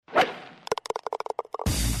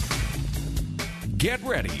Get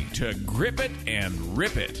ready to grip it and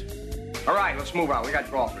rip it. All right, let's move on. We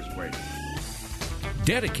got golfers waiting.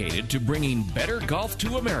 Dedicated to bringing better golf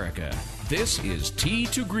to America, this is Tee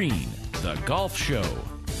to Green, the golf show.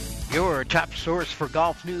 Your top source for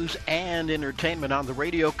golf news and entertainment on the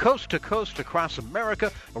radio, coast to coast across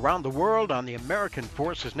America, around the world on the American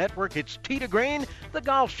Forces Network. It's Tee to Green, the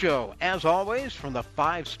golf show. As always, from the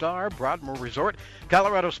 5-star Broadmoor Resort,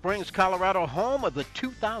 Colorado Springs, Colorado, home of the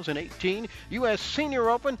 2018 U.S. Senior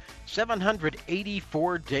Open,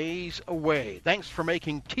 784 days away. Thanks for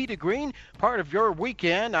making Tee to Green part of your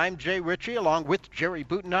weekend. I'm Jay Ritchie, along with Jerry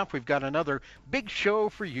Butenoff. We've got another big show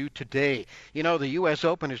for you today. You know, the U.S.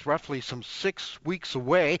 Open is roughly some 6 weeks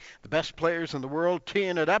away. The best players in the world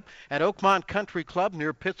teeing it up at Oakmont Country Club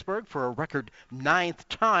near Pittsburgh for a record 9th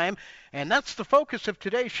time. And that's the focus of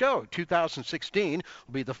today's show. 2016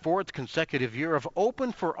 will be the 4th consecutive year of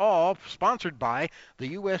Open for All, sponsored by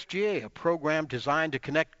the USGA, a program designed to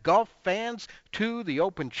connect golf fans to the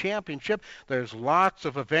Open Championship. There's lots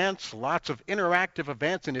of events, lots of interactive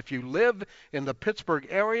events, and if you live in the Pittsburgh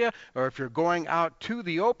area or if you're going out to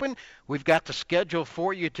the Open, we've got the schedule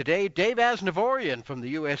for you today. Dave Asnavorian from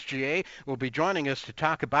the USGA will be joining us to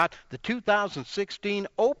talk about the 2016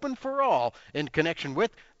 Open for All in connection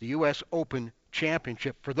with the U.S. Open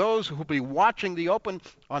Championship. For those who will be watching the Open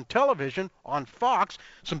on television, on Fox,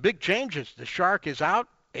 some big changes. The Shark is out.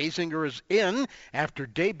 Azinger is in after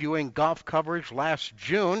debuting golf coverage last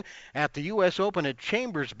June at the U.S. Open at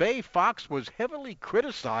Chambers Bay. Fox was heavily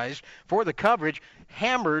criticized for the coverage.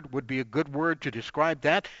 Hammered would be a good word to describe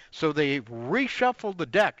that. So they reshuffled the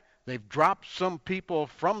deck. They've dropped some people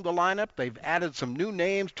from the lineup. They've added some new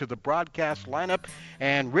names to the broadcast lineup.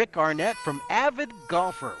 And Rick Arnett from Avid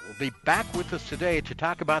Golfer will be back with us today to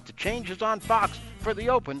talk about the changes on Fox for the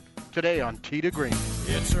Open today on Tee to Green.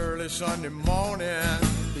 It's early Sunday morning.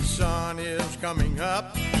 The sun is coming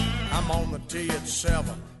up. I'm on the tee at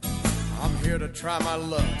 7. I'm here to try my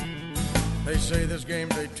luck. They say this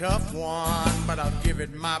game's a tough one, but I'll give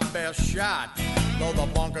it my best shot. Though the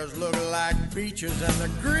bunkers look like beaches and the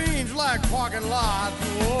greens like parking lots.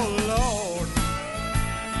 Oh, Lord,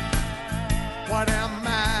 what am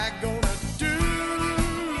I gonna do?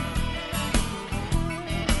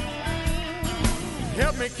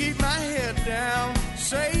 Help me keep my head down.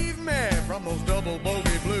 Save me from those double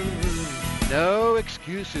bogey blues. No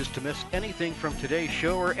excuses to miss anything from today's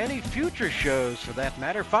show or any future shows for that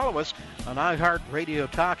matter. Follow us on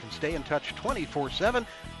iHeartRadio Talk and stay in touch 24/7.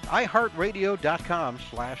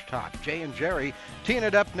 iHeartRadio.com/talk. Jay and Jerry teeing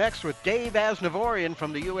it up next with Dave Asnavorian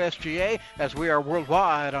from the USGA as we are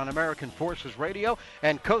worldwide on American Forces Radio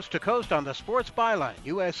and coast to coast on the Sports Byline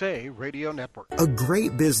USA Radio Network. A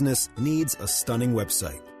great business needs a stunning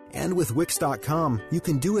website. And with Wix.com, you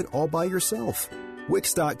can do it all by yourself.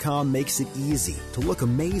 Wix.com makes it easy to look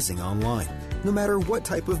amazing online, no matter what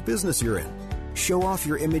type of business you're in. Show off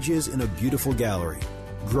your images in a beautiful gallery.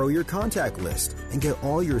 Grow your contact list and get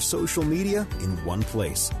all your social media in one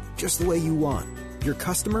place, just the way you want. Your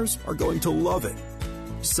customers are going to love it.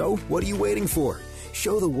 So, what are you waiting for?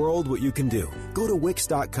 Show the world what you can do. Go to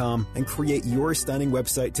Wix.com and create your stunning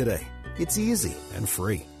website today. It's easy and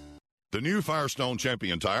free. The new Firestone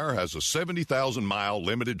Champion tire has a 70,000-mile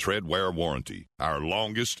limited tread wear warranty, our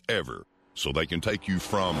longest ever, so they can take you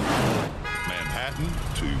from Manhattan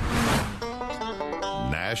to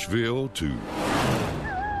Nashville to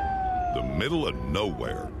the middle of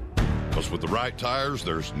nowhere. Because with the right tires,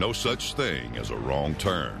 there's no such thing as a wrong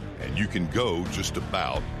turn, and you can go just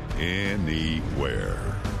about anywhere.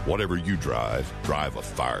 Whatever you drive, drive a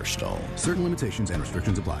Firestone. Certain limitations and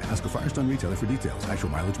restrictions apply. Ask a Firestone retailer for details. Actual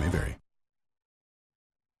mileage may vary.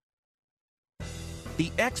 The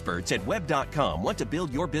experts at Web.com want to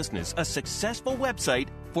build your business a successful website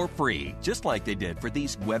for free, just like they did for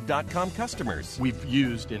these Web.com customers. We've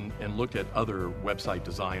used and looked at other website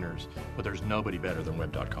designers, but there's nobody better than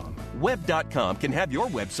Web.com. Web.com can have your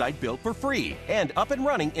website built for free and up and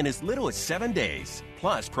running in as little as 7 days.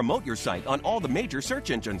 Plus, promote your site on all the major search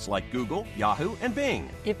engines like Google, Yahoo, and Bing.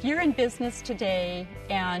 If you're in business today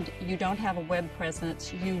and you don't have a web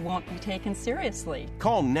presence, you won't be taken seriously.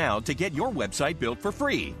 Call now to get your website built for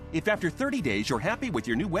free. If after 30 days you're happy with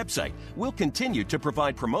your new website, we'll continue to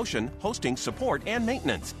provide promotion, hosting, support, and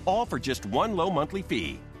maintenance, all for just one low monthly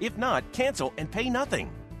fee. If not, cancel and pay nothing.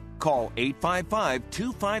 Call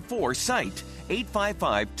 855-254-SITE,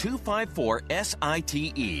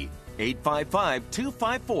 855-254-SITE.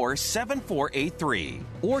 855-254-7483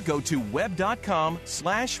 or go to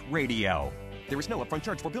web.com/radio. There is no upfront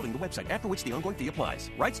charge for building the website, after which the ongoing fee applies.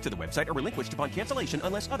 Rights to the website are relinquished upon cancellation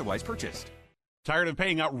unless otherwise purchased. Tired of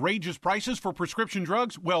paying outrageous prices for prescription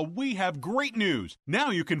drugs? Well, we have great news. Now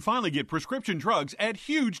you can finally get prescription drugs at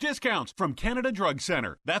huge discounts from Canada Drug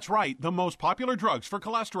Center. That's right, the most popular drugs for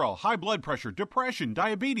cholesterol, high blood pressure, depression,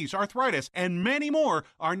 diabetes, arthritis, and many more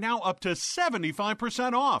are now up to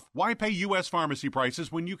 75% off. Why pay U.S. pharmacy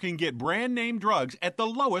prices when you can get brand name drugs at the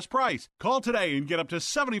lowest price? Call today and get up to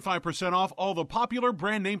 75% off all the popular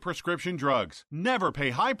brand name prescription drugs. Never pay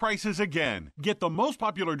high prices again. Get the most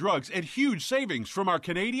popular drugs at huge savings from our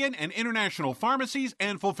Canadian and international pharmacies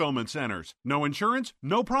and fulfillment centers. No insurance?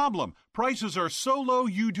 No problem. Prices are so low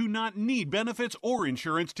you do not need benefits or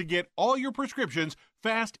insurance to get all your prescriptions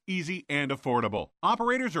fast, easy, and affordable.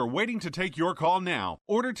 Operators are waiting to take your call now.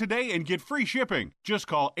 Order today and get free shipping. Just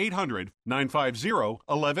call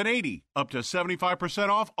 800-950-1180. Up to 75%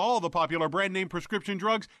 off all the popular brand name prescription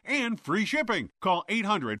drugs and free shipping. Call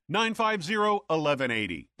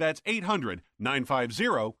 800-950-1180. That's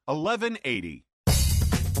 800-950-1180.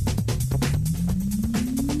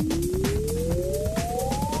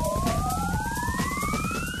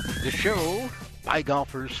 The show by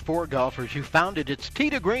golfers, for golfers. You found it. It's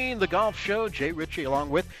Tee to Green, the golf show. Jay Ritchie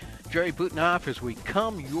along with Jerry Butenoff as we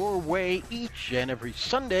come your way each and every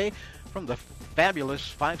Sunday from the fabulous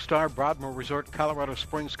five-star Broadmoor Resort, Colorado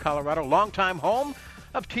Springs, Colorado. Longtime home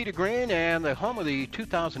of Tee to Green and the home of the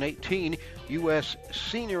 2018 U.S.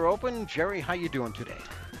 Senior Open. Jerry, how you doing today?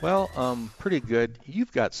 Well, pretty good.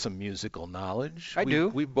 You've got some musical knowledge. I do.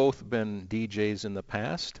 We've both been DJs in the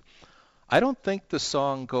past. I don't think the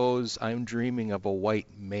song goes, "I'm dreaming of a white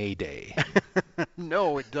May Day."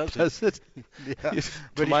 No, it doesn't. Does it? Yeah.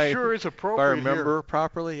 But it sure is appropriate. If I remember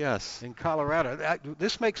properly, yes. In Colorado.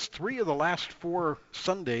 This makes 3 of the last 4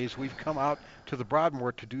 Sundays we've come out to the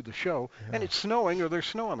Broadmoor to do the show, and it's snowing or there's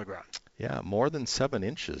snow on the ground. Yeah, more than 7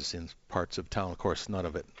 inches in parts of town. Of course, none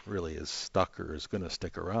of it really is stuck or is going to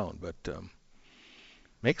stick around, but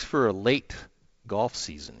makes for a late golf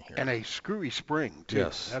season here. And a screwy spring, too.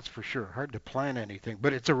 Yes. That's for sure. Hard to plan anything.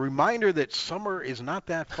 But it's a reminder that summer is not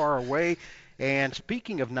that far away. And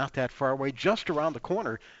speaking of not that far away, just around the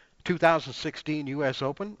corner, 2016 U.S.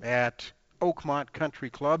 Open at Oakmont Country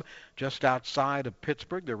Club, just outside of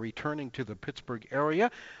Pittsburgh. They're returning to the Pittsburgh area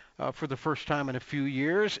for the first time in a few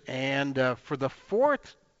years. And for the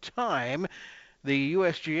 4th time, the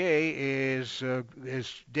USGA is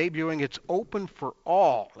debuting its Open for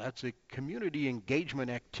All. That's a community engagement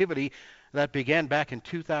activity that began back in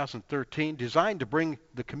 2013, designed to bring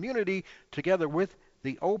the community together with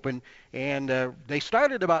the Open. And they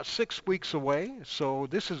started about 6 weeks away, so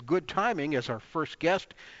this is good timing as our first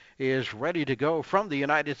guest is ready to go from the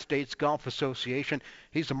United States Golf Association.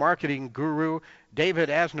 He's a marketing guru. David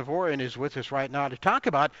Asnavourian is with us right now to talk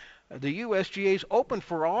about the USGA's Open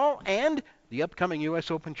for All and the upcoming U.S.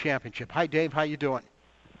 Open Championship. Hi, Dave. How you doing?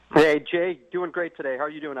 Hey, Jay. Doing great today. How are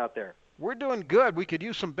you doing out there? We're doing good. We could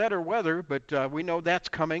use some better weather, but we know that's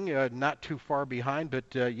coming, not too far behind. But,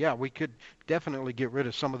 yeah, we could definitely get rid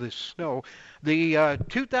of some of this snow. The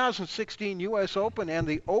 2016 U.S. Open and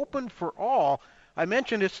the Open for All, I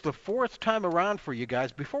mentioned it's the 4th time around for you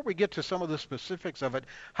guys. Before we get to some of the specifics of it,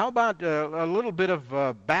 how about a little bit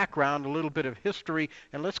of background, a little bit of history,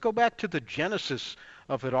 and let's go back to the genesis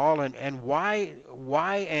of it all and why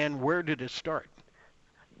and where did it start?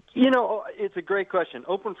 You know, it's a great question.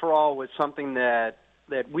 Open for All was something that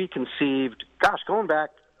we conceived, going back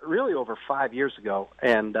really over 5 years ago.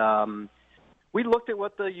 And we looked at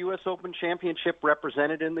what the U.S. Open Championship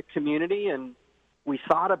represented in the community, and we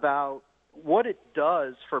thought about what it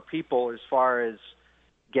does for people as far as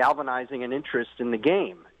galvanizing an interest in the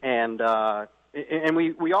game. And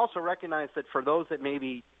we also recognized that for those that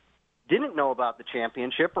maybe didn't know about the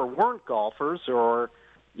championship or weren't golfers or,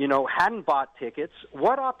 you know, hadn't bought tickets,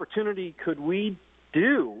 what opportunity could we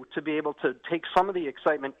do to be able to take some of the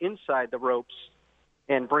excitement inside the ropes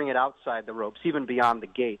and bring it outside the ropes, even beyond the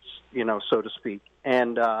gates, you know, so to speak.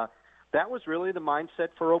 And that was really the mindset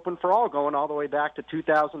for Open for All, going all the way back to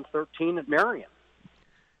 2013 at Marion.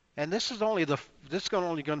 And this is only going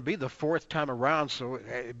to be the 4th time around, so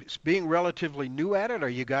it's being relatively new at it. Are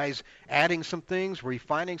you guys adding some things,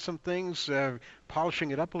 refining some things,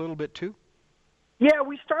 polishing it up a little bit too? Yeah,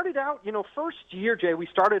 we started out, you know, first year, Jay, we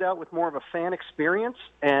started out with more of a fan experience.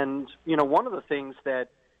 And, you know, one of the things that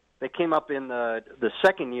came up in the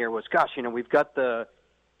second year was, you know, we've got the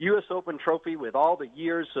U.S. Open trophy with all the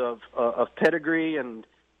years of pedigree and,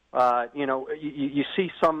 you know, you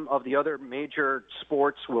see some of the other major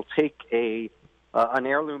sports will take an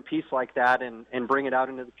heirloom piece like that and bring it out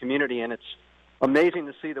into the community. And it's amazing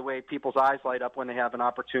to see the way people's eyes light up when they have an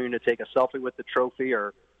opportunity to take a selfie with the trophy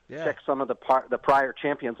or check some of the prior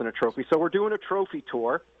champions in a trophy. So we're doing a trophy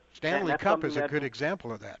tour. Stanley Cup is a good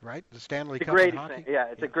example of that, right? The Stanley Cup in hockey. Yeah,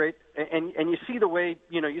 it's a great, and you see the way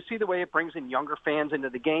it brings in younger fans into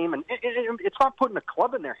the game, and it's not putting a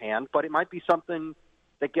club in their hand, but it might be something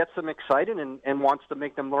that gets them excited and wants to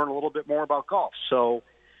make them learn a little bit more about golf. So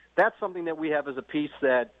that's something that we have as a piece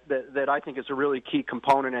that I think is a really key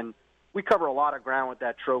component, and we cover a lot of ground with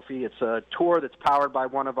that trophy. It's a tour that's powered by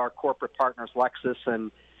one of our corporate partners, Lexus,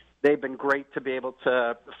 and they've been great to be able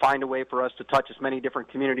to find a way for us to touch as many different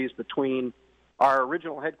communities between our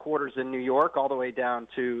original headquarters in New York all the way down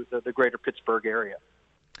to the greater Pittsburgh area.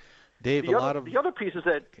 Dave, the other pieces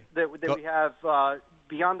that we have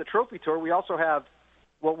beyond the trophy tour, we also have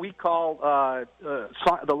what we call the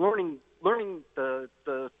learning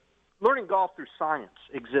golf through science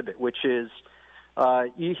exhibit, which is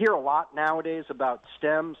you hear a lot nowadays about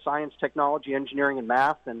STEM, science, technology, engineering, and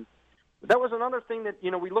math, and that was another thing that,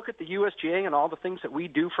 we look at the USGA and all the things that we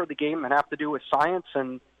do for the game that have to do with science,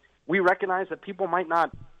 and we recognize that people might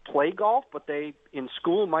not play golf, but they, in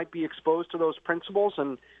school, might be exposed to those principles,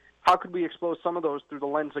 and how could we expose some of those through the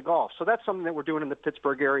lens of golf? So that's something that we're doing in the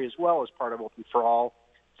Pittsburgh area as well as part of Open for All.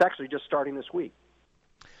 It's actually just starting this week.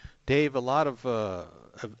 Dave, a lot of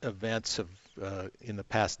events have in the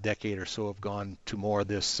past decade or so have gone to more of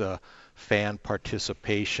this fan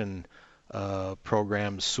participation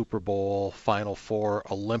programs, Super Bowl, Final Four,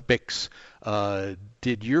 Olympics.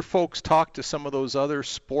 Did your folks talk to some of those other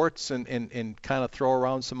sports and kind of throw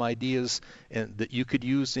around some ideas that you could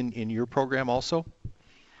use in your program also?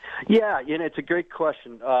 Yeah, it's a great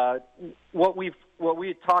question. What we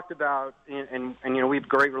had talked about, and we have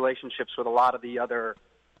great relationships with a lot of the other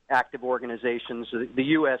active organizations, the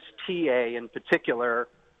USTA in particular,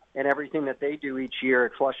 and everything that they do each year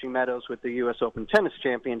at Flushing Meadows with the U.S. Open Tennis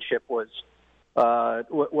Championship was a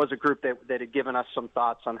group that had given us some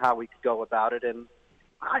thoughts on how we could go about it. And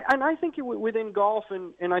I think within golf,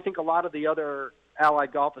 and I think a lot of the other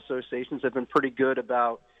allied golf associations have been pretty good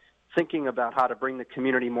about thinking about how to bring the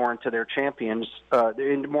community more into their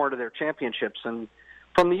more to their championships. And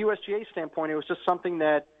from the USGA standpoint, it was just something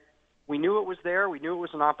that we knew it was there. We knew it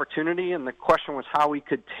was an opportunity, and the question was how we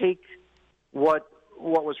could take what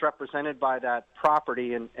was represented by that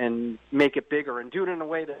property and make it bigger and do it in a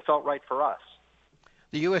way that felt right for us.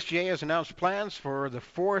 The USGA has announced plans for the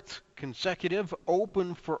fourth consecutive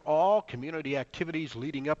Open for All community activities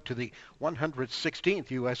leading up to the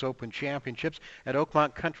 116th U.S. Open Championships at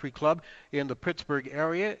Oakmont Country Club in the Pittsburgh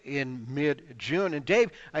area in mid-June. And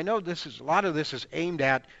Dave, I know a lot of this is aimed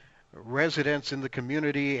at residents in the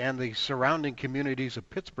community and the surrounding communities of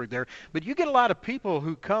Pittsburgh there, but you get a lot of people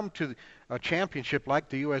who come to a championship like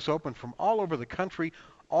the U.S. Open from all over the country,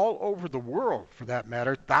 all over the world for that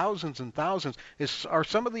matter, thousands and thousands. Are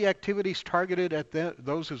some of the activities targeted at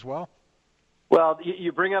those as well? Well,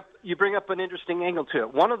 you bring up an interesting angle to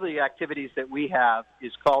it. One of the activities that we have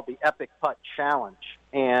is called the Epic Putt Challenge,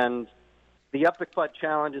 and the Epic Putt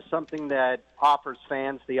Challenge is something that offers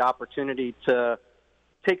fans the opportunity to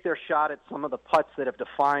take their shot at some of the putts that have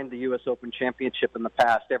defined the U.S. Open Championship in the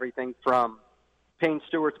past, everything from Payne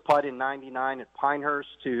Stewart's putt in '99 at Pinehurst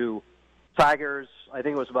to Tiger's, I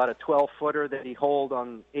think it was about a 12-footer that he holed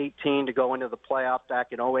on 18 to go into the playoff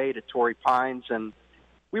back in '08 at Torrey Pines. And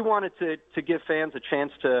we wanted to give fans a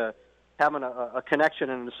chance to have a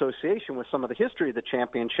connection and an association with some of the history of the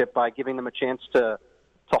championship by giving them a chance to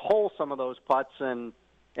hole some of those putts. And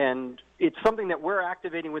it's something that we're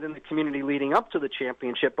activating within the community leading up to the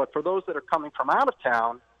championship. But for those that are coming from out of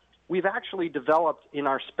town, we've actually developed in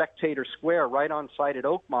our spectator square right on site at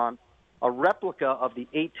Oakmont a replica of the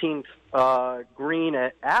 18th green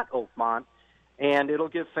at Oakmont, and it'll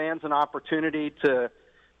give fans an opportunity to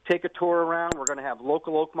take a tour around. We're going to have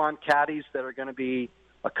local Oakmont caddies that are going to be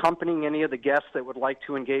accompanying any of the guests that would like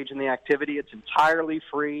to engage in the activity. It's entirely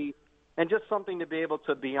free, and just something to be able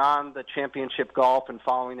to, beyond the championship golf and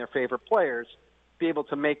following their favorite players, be able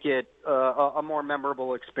to make it a more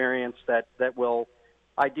memorable experience that will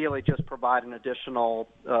ideally just provide an additional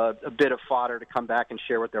a bit of fodder to come back and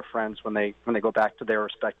share with their friends when they go back to their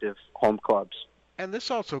respective home clubs. And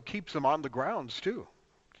this also keeps them on the grounds too,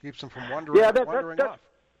 keeps them from wandering off.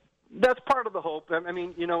 That's part of the hope. I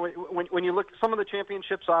mean, when you look at some of the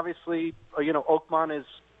championships, obviously, Oakmont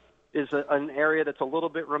is an area that's a little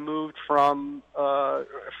bit removed from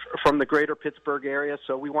the greater Pittsburgh area,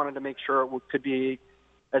 so we wanted to make sure it could be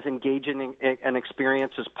as engaging an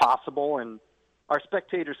experience as possible. And our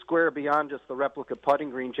spectator square, beyond just the replica putting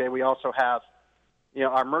green, Jay, we also have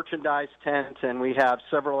our merchandise tent, and we have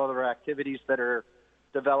several other activities that are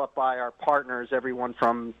developed by our partners, everyone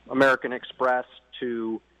from American Express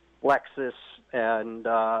to Lexus, and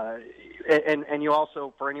you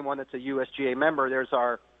also, for anyone that's a USGA member, there's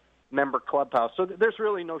our member clubhouse. So there's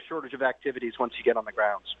really no shortage of activities once you get on the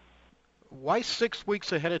grounds. Why 6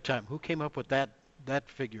 weeks ahead of time? Who came up with that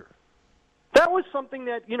figure? That was something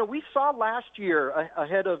that, we saw last year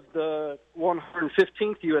ahead of the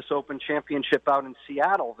 115th U.S. Open Championship out in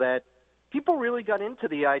Seattle, that people really got into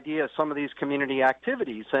the idea of some of these community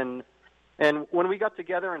activities. And when we got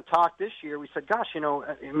together and talked this year, we said, gosh,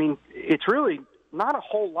 it's really not a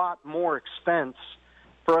whole lot more expense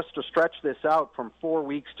for us to stretch this out from 4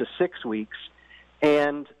 weeks to 6 weeks.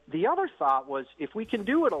 And the other thought was, if we can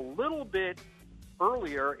do it a little bit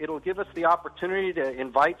earlier, it'll give us the opportunity to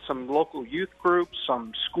invite some local youth groups,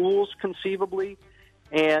 some schools conceivably.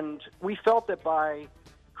 And we felt that by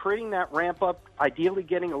creating that ramp up, ideally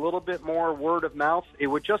getting a little bit more word of mouth, it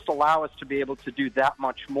would just allow us to be able to do that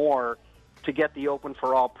much more to get the Open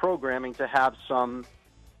for All programming to have some,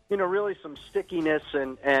 really some stickiness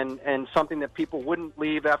and something that people wouldn't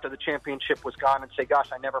leave after the championship was gone and say, gosh,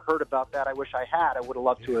 I never heard about that. I wish I had. I would have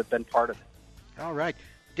loved to have been part of it. All right.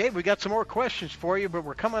 Dave, we got some more questions for you, but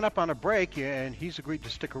we're coming up on a break, and he's agreed to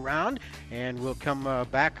stick around, and we'll come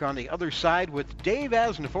back on the other side with Dave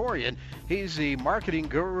Asnaforian. He's the marketing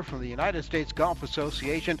guru from the United States Golf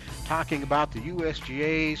Association, talking about the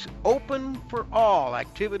USGA's Open for All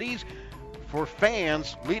activities for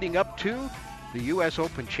fans leading up to the U.S.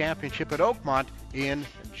 Open Championship at Oakmont in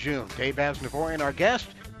June. Dave Asnaforian, our guest.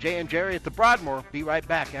 Jay and Jerry at the Broadmoor. Be right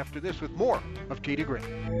back after this with more of Tee to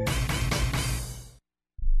Green.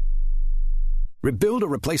 Rebuild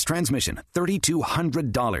or replace transmission,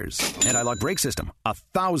 $3,200. Anti-lock brake system,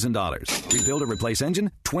 $1,000. Rebuild or replace engine,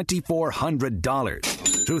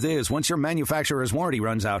 $2,400. Truth is, once your manufacturer's warranty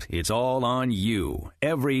runs out, it's all on you.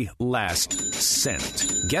 Every last cent.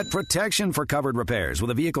 Get protection for covered repairs with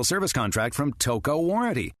a vehicle service contract from Toco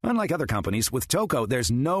Warranty. Unlike other companies, with Toco,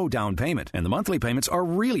 there's no down payment, and the monthly payments are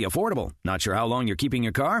really affordable. Not sure how long you're keeping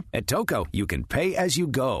your car? At Toco, you can pay as you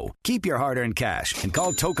go. Keep your hard-earned cash and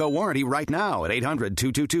call Toco Warranty right now at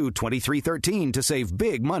 800-222-2313 to save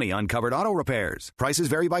big money on covered auto repairs. Prices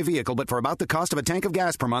vary by vehicle, but for about the cost of a tank of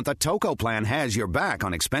gas per month, a Toco plan has your back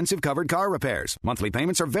on expensive covered car repairs. Monthly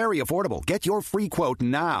payments are very affordable. Get your free quote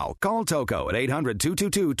now. Call Toco at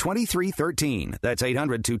 800-222-2313. That's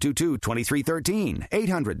 800-222-2313.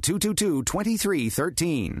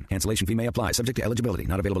 800-222-2313. Cancellation fee may apply, subject to eligibility.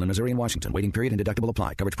 Not available in Missouri and Washington. Waiting period and deductible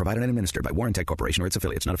apply. Coverage provided and administered by Warrantech Corporation or its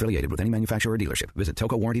affiliates. Not affiliated with any manufacturer or dealership. Visit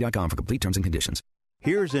TocoWarranty.com for complete terms and conditions.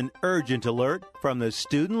 Here's an urgent alert from the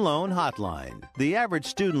Student Loan Hotline. The average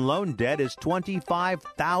student loan debt is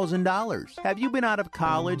 $25,000. Have you been out of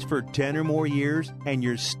college for 10 or more years and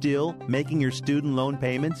you're still making your student loan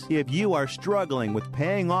payments? If you are struggling with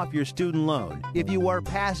paying off your student loan, if you are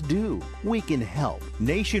past due, we can help.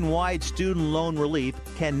 Nationwide Student Loan Relief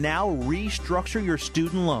can now restructure your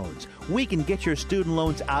student loans. We can get your student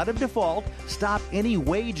loans out of default, stop any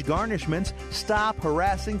wage garnishments, stop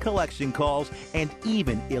harassing collection calls, and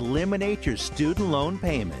even eliminate your student loan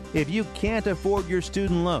payment. If you can't afford your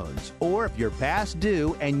student loans, or if you're past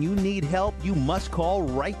due and you need help, you must call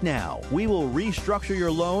right now. We will restructure your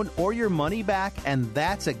loan or your money back, and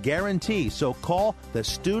that's a guarantee. So call the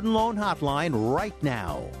Student Loan Hotline right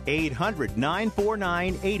now.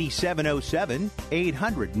 800-949-8707.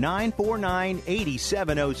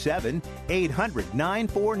 800-949-8707.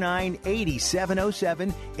 800-949-8707.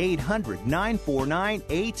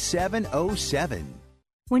 800-949-8707.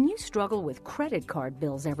 When you struggle with credit card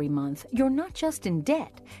bills every month, you're not just in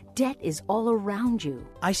debt. Debt is all around you.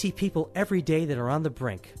 I see people every day that are on the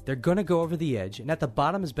brink. They're going to go over the edge, and at the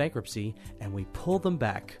bottom is bankruptcy, and we pull them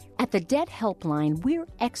back. At the Debt Helpline, we're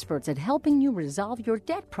experts at helping you resolve your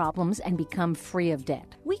debt problems and become free of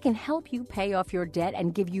debt. We can help you pay off your debt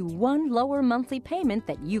and give you one lower monthly payment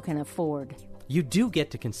that you can afford. You do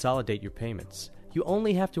get to consolidate your payments. You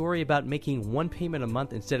only have to worry about making one payment a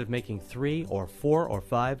month instead of making 3 or 4 or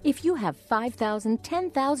 5. If you have $5,000,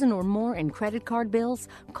 $10,000 or more in credit card bills,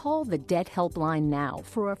 call the Debt Helpline now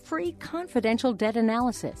for a free confidential debt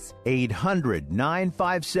analysis.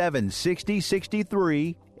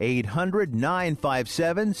 800-957-6063.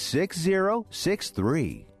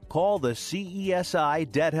 800-957-6063. Call the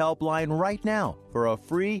CESI Debt Helpline right now for a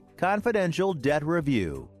free confidential debt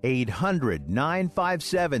review.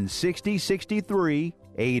 800-957-6063.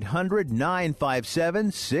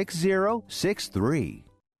 800-957-6063.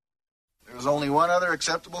 There's only one other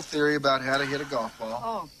acceptable theory about how to hit a golf ball.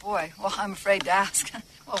 Oh, boy. Well, I'm afraid to ask.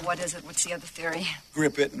 Well, what is it? What's the other theory?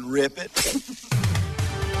 Grip it and rip it.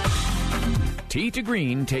 Tee to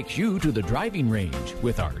Green takes you to the driving range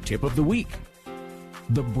with our tip of the week.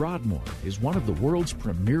 The Broadmoor is one of the world's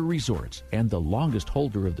premier resorts and the longest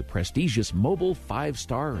holder of the prestigious Mobile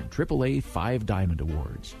 5-Star and AAA 5 Diamond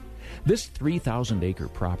Awards. This 3,000-acre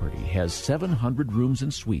property has 700 rooms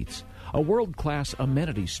and suites, a world-class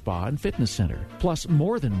amenity spa and fitness center, plus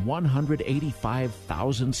more than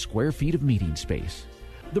 185,000 square feet of meeting space.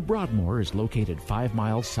 The Broadmoor is located 5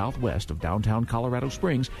 miles southwest of downtown Colorado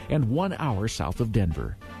Springs and 1 hour south of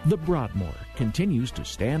Denver. The Broadmoor continues to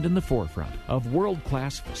stand in the forefront of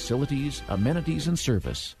world-class facilities, amenities, and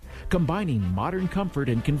service, combining modern comfort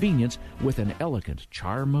and convenience with an elegant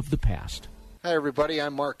charm of the past. Hi, everybody.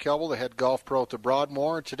 I'm Mark Kelble, the head golf pro at the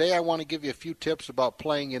Broadmoor, and today I want to give you a few tips about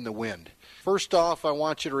playing in the wind. First off, I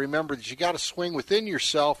want you to remember that you got to swing within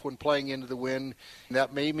yourself when playing into the wind.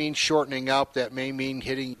 That may mean shortening up. That may mean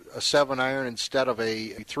hitting a 7-iron instead of a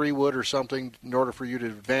 3-wood or something in order for you to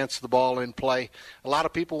advance the ball in play. A lot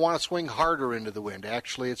of people want to swing harder into the wind.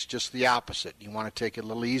 Actually, it's just the opposite. You want to take it a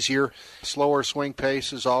little easier. Slower swing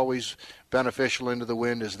pace is always beneficial into the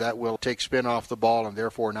wind, as that will take spin off the ball and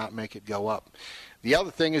therefore not make it go up. The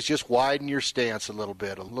other thing is just widen your stance a little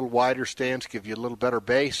bit. A little wider stance gives you a little better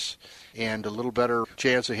base and a little better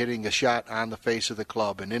chance of hitting a shot on the face of the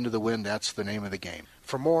club. And into the wind, that's the name of the game.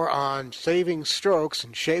 For more on saving strokes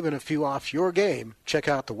and shaving a few off your game, check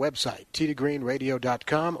out the website,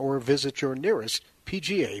 teetogreenradio.com, or visit your nearest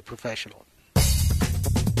PGA professional.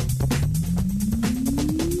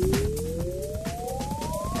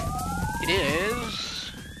 It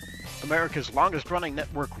is America's longest-running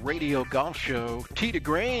network radio golf show, Tee to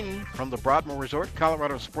Green, from the Broadmoor Resort,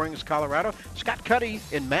 Colorado Springs, Colorado. Scott Cuddy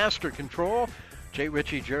in master control. Jay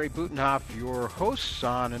Ritchie, Jerry Butenhoff, your hosts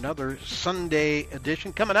on another Sunday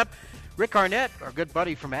edition. Coming up, Rick Arnett, our good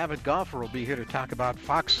buddy from Avid Golfer, will be here to talk about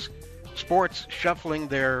Fox Sports shuffling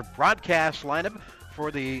their broadcast lineup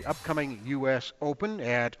for the upcoming U.S. Open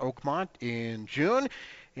at Oakmont in June.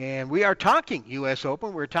 And we are talking U.S.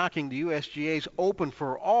 Open. We're talking the USGA's Open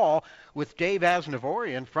for All with Dave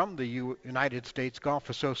Asnavorian from the United States Golf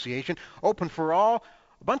Association. Open for All,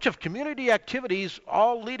 a bunch of community activities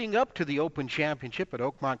all leading up to the Open Championship at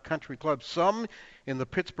Oakmont Country Club, some in the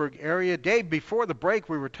Pittsburgh area. Dave, before the break,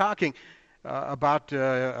 we were talking about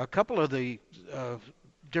a couple of the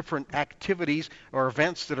different activities or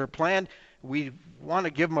events that are planned. We want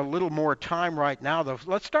to give them a little more time right now, though.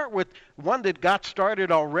 Let's start with one that got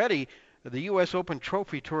started already, the U.S. Open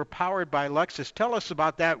Trophy Tour powered by Lexus. Tell us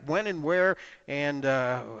about that, when and where, and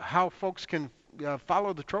how folks can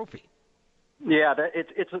follow the trophy. Yeah,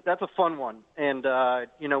 that's a fun one. And,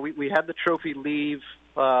 we had the trophy leave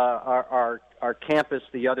our campus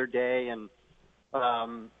the other day, and,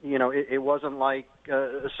 it wasn't like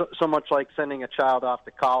so much like sending a child off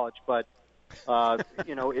to college, but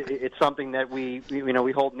it's something that we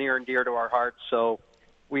hold near and dear to our hearts. So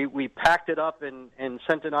we packed it up and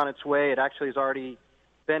sent it on its way. It actually has already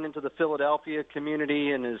been into the Philadelphia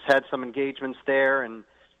community and has had some engagements there. And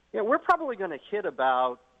we're probably going to hit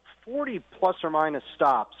about 40 plus or minus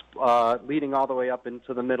stops leading all the way up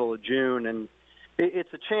into the middle of June. And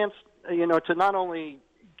it's a chance, to not only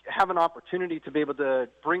have an opportunity to be able to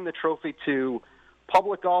bring the trophy to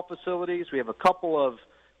public golf facilities. We have a couple of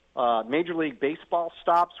Major League Baseball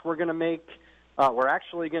stops we're going to make. We're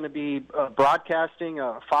actually going to be broadcasting.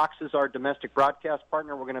 Fox is our domestic broadcast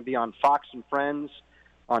partner. We're going to be on Fox and Friends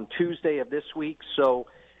on Tuesday of this week. So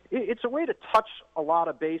it's a way to touch a lot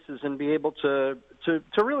of bases and be able to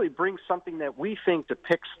really bring something that we think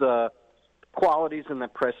depicts the qualities and the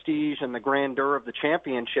prestige and the grandeur of the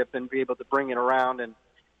championship and be able to bring it around and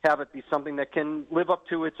have it be something that can live up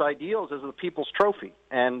to its ideals as the People's Trophy.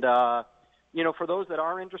 And, for those that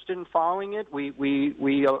are interested in following it, we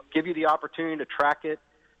give you the opportunity to track it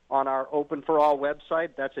on our Open for All website.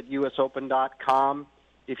 That's at usopen.com.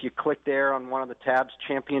 If you click there on one of the tabs,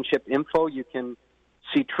 Championship Info, you can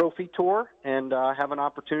see Trophy Tour and have an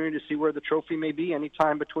opportunity to see where the trophy may be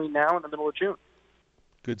anytime between now and the middle of June.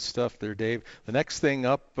 Good stuff there, Dave. The next thing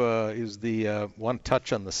up is the one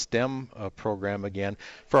touch on the STEM program again.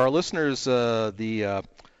 For our listeners, the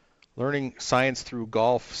Learning Science Through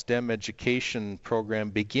Golf STEM Education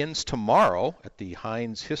program begins tomorrow at the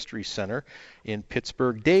Heinz History Center in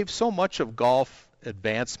Pittsburgh. Dave, so much of golf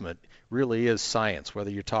advancement really is science, whether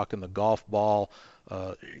you're talking the golf ball,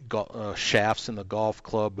 shafts in the golf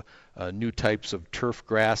club, new types of turf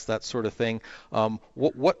grass, that sort of thing.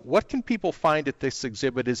 What can people find at this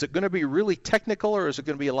exhibit? Is it going to be really technical, or is it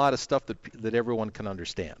going to be a lot of stuff that everyone can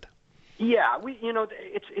understand? Yeah,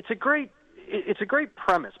 it's a great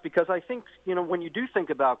premise, because I think, when you do think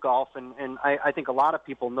about golf, and I think a lot of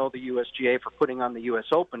people know the USGA for putting on the U.S.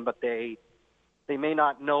 Open, but they may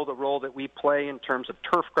not know the role that we play in terms of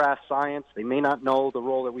turf grass science. They may not know the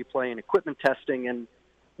role that we play in equipment testing. And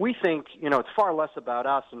we think, it's far less about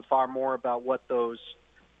us and far more about what those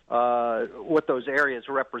what those areas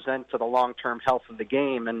represent to the long-term health of the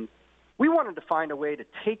game. And we wanted to find a way to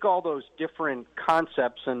take all those different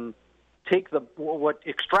concepts and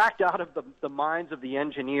extract out of the minds of the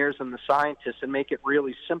engineers and the scientists and make it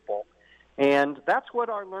really simple. And that's what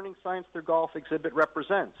our Learning Science Through Golf exhibit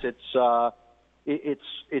represents. It's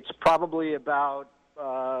probably about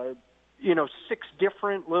 6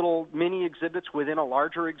 different little mini exhibits within a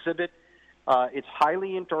larger exhibit. It's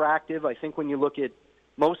highly interactive. I think when you look at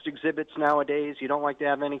most exhibits nowadays, you don't like to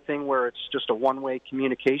have anything where it's just a one-way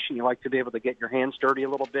communication. You like to be able to get your hands dirty a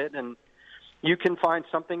little bit, and you can find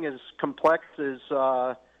something as complex as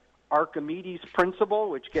Archimedes' principle,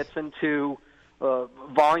 which gets into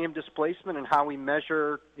volume displacement and how we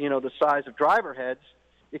measure, the size of driver heads,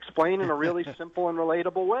 explained in a really simple and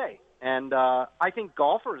relatable way. And I think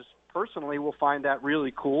golfers personally will find that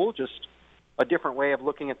really cool, just a different way of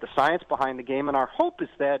looking at the science behind the game. And our hope is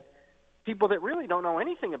that people that really don't know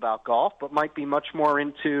anything about golf but might be much more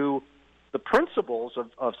into the principles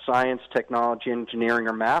of science, technology, engineering,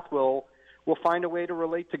 or math will find a way to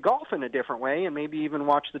relate to golf in a different way and maybe even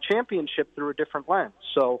watch the championship through a different lens.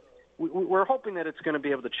 So we're hoping that it's going to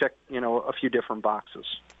be able to check, a few different boxes.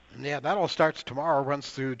 Yeah, that all starts tomorrow, runs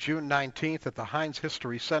through June 19th at the Heinz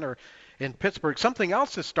History Center in Pittsburgh. Something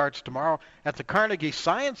else that starts tomorrow at the Carnegie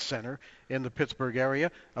Science Center in the Pittsburgh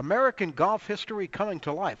area, American Golf History Coming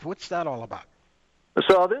to Life. What's that all about?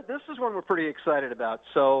 So this is one we're pretty excited about.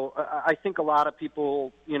 So I think a lot of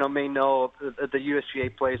people, may know that the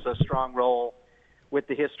USGA plays a strong role with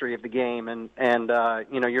the history of the game. And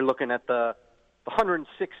you're looking at the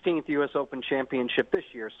 116th U.S. Open Championship this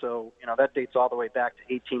year. So, that dates all the way back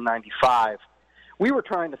to 1895. We were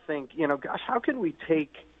trying to think, how can we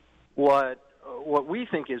take what we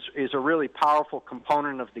think is a really powerful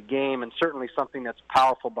component of the game, and certainly something that's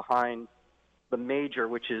powerful behind the major,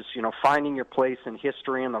 which is, finding your place in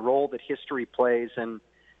history and the role that history plays and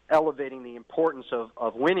elevating the importance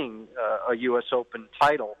of winning a U.S. Open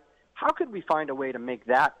title. How could we find a way to make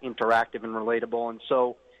that interactive and relatable? And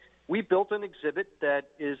so we built an exhibit that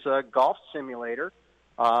is a golf simulator.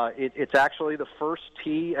 It's actually the first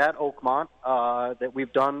tee at Oakmont that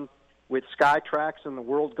we've done with Skytrax and the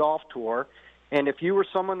World Golf Tour. And if you were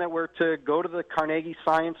someone that were to go to the Carnegie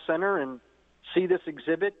Science Center and see this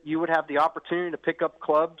exhibit, you would have the opportunity to pick up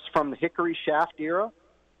clubs from the hickory shaft era,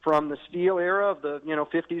 from the steel era of the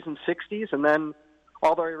 50s and 60s, and then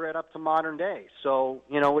all the way right up to modern day. So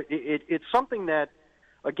it's something that,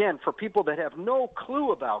 again, for people that have no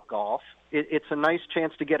clue about golf, it's a nice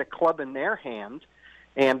chance to get a club in their hand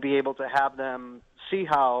and be able to have them see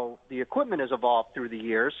how the equipment has evolved through the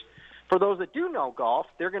years. For those that do know golf,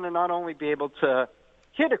 they're going to not only be able to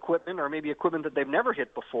hit equipment or maybe equipment that they've never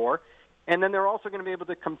hit before, and then they're also going to be able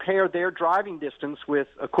to compare their driving distance with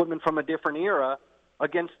equipment from a different era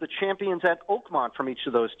against the champions at Oakmont from each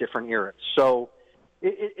of those different eras. So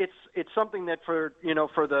it's something that for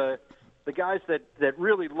the guys that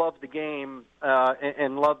really love the game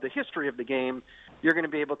and love the history of the game, you're going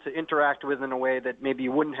to be able to interact with in a way that maybe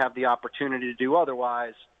you wouldn't have the opportunity to do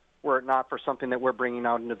otherwise, were it not for something that we're bringing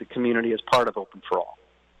out into the community as part of Open for All.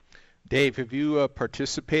 Dave, have you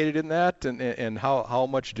participated in that, and how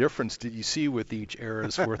much difference did you see with each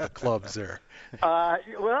era's worth of clubs there?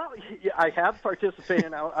 Well, I have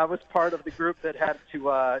participated. I was part of the group that had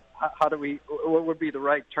to, what would be the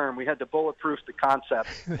right term? We had to bulletproof the concept.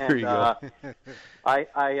 There you go.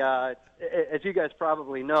 As you guys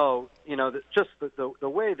probably know, just the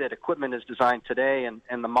way that equipment is designed today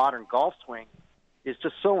and the modern golf swing is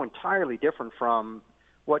just so entirely different from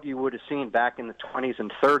what you would have seen back in the 20s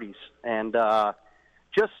and 30s. And the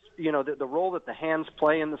role that the hands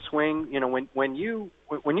play in the swing, when you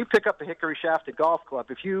pick up a hickory shafted golf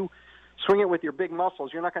club, if you swing it with your big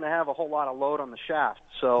muscles, you're not going to have a whole lot of load on the shaft.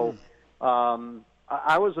 So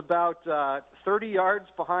I was about 30 yards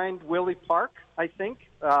behind Willie Park, I think,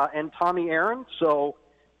 and Tommy Aaron. So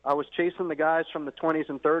I was chasing the guys from the 20s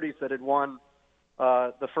and 30s that had won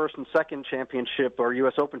the first and second championship, or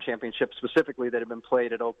U.S. Open championship specifically, that had been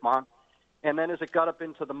played at Oakmont. And then as it got up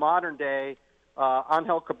into the modern day,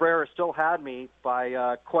 Angel Cabrera still had me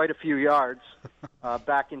by quite a few yards.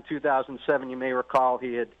 Back in 2007, you may recall,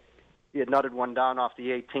 he had nutted one down off the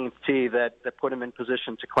 18th tee that put him in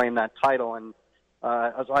position to claim that title. And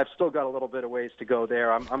I've still got a little bit of ways to go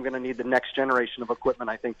there. I'm going to need the next generation of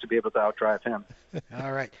equipment, I think, to be able to outdrive him.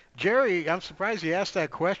 All right, Jerry, I'm surprised you asked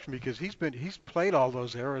that question because he's played all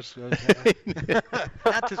those eras.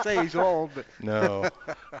 Not to say he's old, but no.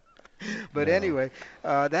 But anyway,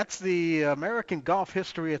 that's the American Golf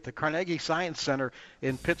History at the Carnegie Science Center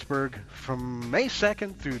in Pittsburgh from May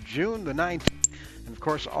 2nd through June the 19th. And, of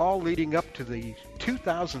course, all leading up to the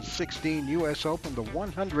 2016 U.S. Open, the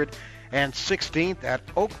 116th at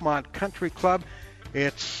Oakmont Country Club.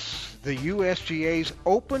 It's the USGA's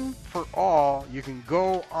Open for All. You can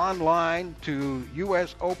go online to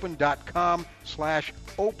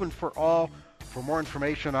usopen.com/openforall for more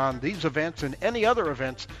information on these events and any other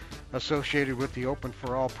events associated with the Open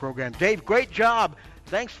for All program. Dave, great job.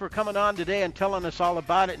 Thanks for coming on today and telling us all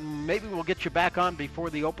about it, and maybe we'll get you back on before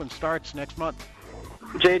the Open starts next month.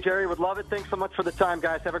 Jerry, would love it. Thanks so much for the time,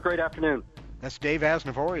 guys. Have a great afternoon. That's Dave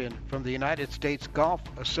Asnavorian from the United States Golf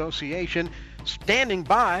Association. Standing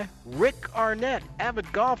by, Rick Arnett,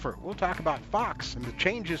 avid golfer. We'll talk about Fox and the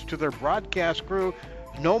changes to their broadcast crew.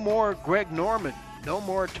 No more Greg Norman. No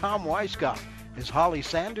more Tom Weisskopf. Is Holly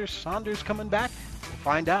Saunders coming back? We'll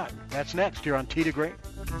find out. That's next here on Tee to Green.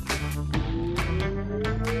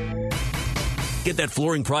 Get that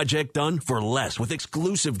flooring project done for less with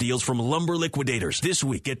exclusive deals from Lumber Liquidators. This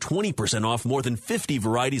week, get 20% off more than 50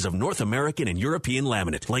 varieties of North American and European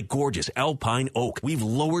laminate, like gorgeous Alpine Oak. We've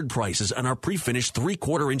lowered prices on our pre-finished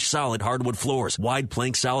 3/4-inch solid hardwood floors. Wide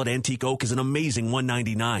plank solid antique oak is an amazing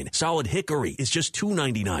 $199. Solid hickory is just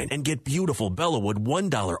 $299. And get beautiful Bellawood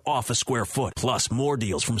 $1 off a square foot. Plus more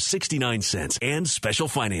deals from 69 cents and special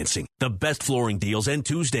financing. The best flooring deals end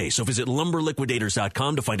Tuesday, so visit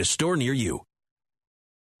lumberliquidators.com to find a store near you.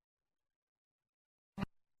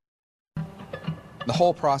 The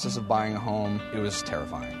whole process of buying a home, it was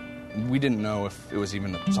terrifying. We didn't know if it was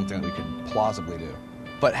even something that we could plausibly do.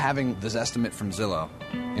 But having this estimate from Zillow,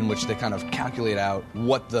 in which they kind of calculate out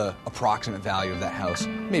what the approximate value of that house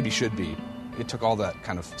maybe should be, it took all that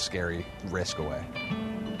kind of scary risk away.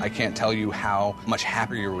 I can't tell you how much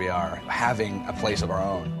happier we are having a place of our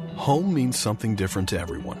own. Home means something different to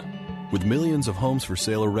everyone. With millions of homes for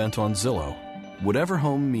sale or rent on Zillow, whatever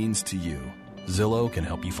home means to you, Zillow can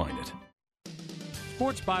help you find it.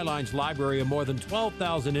 Sports Byline's library of more than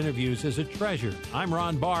 12,000 interviews is a treasure. I'm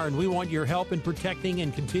Ron Barr, and we want your help in protecting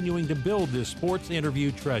and continuing to build this sports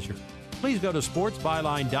interview treasure. Please go to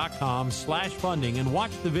sportsbyline.com/funding and watch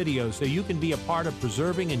the video so you can be a part of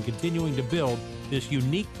preserving and continuing to build this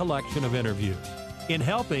unique collection of interviews. In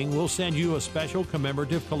helping, we'll send you a special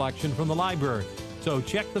commemorative collection from the library. So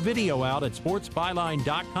check the video out at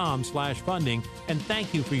sportsbyline.com/funding, and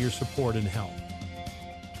thank you for your support and help.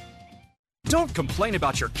 Don't complain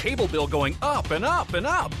about your cable bill going up and up and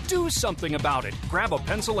up. Do something about it. Grab a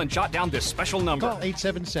pencil and jot down this special number. Call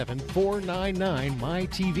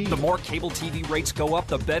 877-499-MY-TV. The more cable TV rates go up,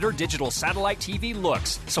 the better digital satellite TV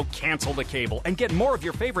looks. So cancel the cable and get more of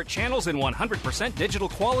your favorite channels in 100% digital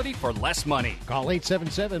quality for less money. Call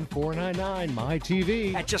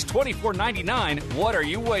 877-499-MY-TV. At just $24.99, what are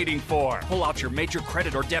you waiting for? Pull out your major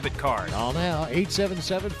credit or debit card. Call now,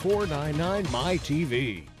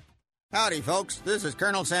 877-499-MY-TV. Howdy, folks. This is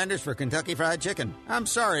Colonel Sanders for Kentucky Fried Chicken. I'm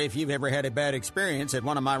sorry if you've ever had a bad experience at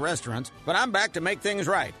one of my restaurants, but I'm back to make things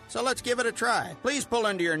right. So let's give it a try. Please pull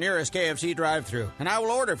into your nearest KFC drive-thru, and I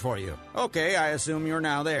will order for you. Okay, I assume you're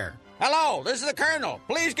now there. Hello, this is the Colonel.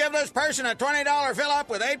 Please give this person a $20 fill-up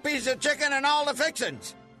with 8 pieces of chicken and all the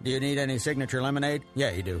fixins. Do you need any signature lemonade?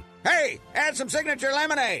 Yeah, you do. Hey, add some signature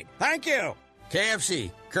lemonade. Thank you.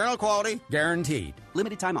 KFC. Colonel quality guaranteed.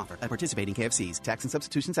 Limited time offer at participating KFCs. Tax and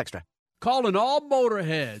substitutions extra. Calling all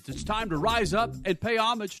motorheads. It's time to rise up and pay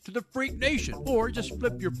homage to the Freak Nation. Or just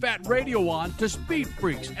flip your fat radio on to Speed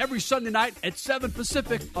Freaks every Sunday night at 7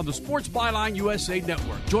 Pacific on the Sports Byline USA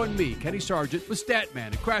Network. Join me, Kenny Sargent, with Statman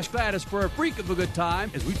and Crash Gladys for a freak of a good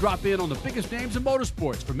time as we drop in on the biggest names in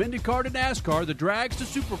motorsports, from IndyCar to NASCAR, the drags to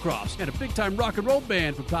Supercross, and a big-time rock and roll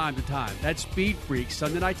band from time to time. That's Speed Freaks,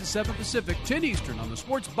 Sunday nights at 7 Pacific, 10 Eastern on the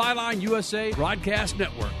Sports Byline USA Broadcast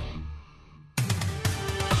Network.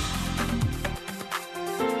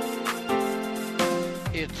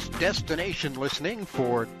 It's destination listening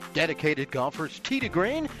for dedicated golfers. Tee to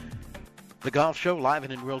Green, the golf show, live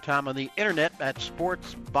and in real time on the internet at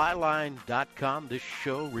sportsbyline.com. This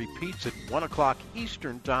show repeats at 1 o'clock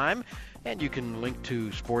Eastern time, and you can link to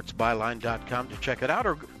sportsbyline.com to check it out,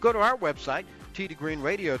 or go to our website,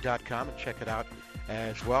 teetogreenradio.com, and check it out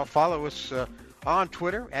as well. Follow us on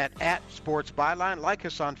Twitter at sportsbyline. Like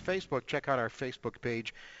us on Facebook. Check out our Facebook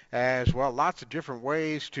page as well. Lots of different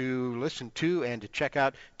ways to listen to and to check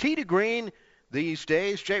out Tee to Green these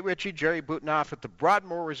days. Jay Ritchie, Jerry Butenoff at the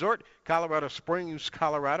Broadmoor Resort, Colorado Springs,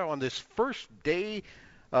 Colorado, on this first day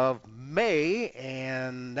of May.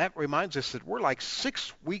 And that reminds us that we're like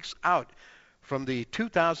 6 weeks out from the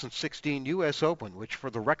 2016 U.S. Open, which for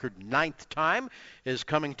the record 9th time is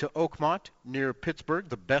coming to Oakmont near Pittsburgh.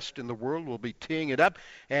 The best in the world will be teeing it up.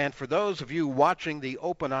 And for those of you watching the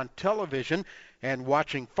Open on television and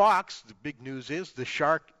watching Fox, the big news is the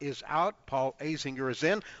Shark is out. Paul Azinger is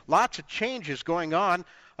in. Lots of changes going on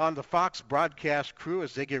the Fox broadcast crew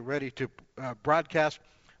as they get ready to broadcast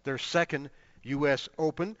their second U.S.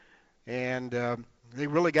 Open. And they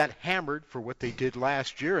really got hammered for what they did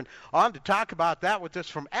last year. And on to talk about that with us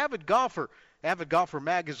from Avid Golfer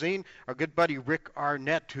Magazine, our good buddy Rick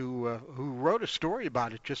Arnett, who wrote a story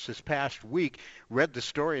about it just this past week, read the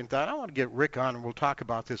story and thought, I want to get Rick on, and we'll talk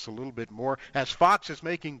about this a little bit more, as Fox is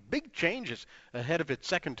making big changes ahead of its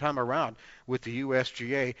second time around with the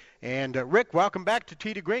USGA. And Rick, welcome back to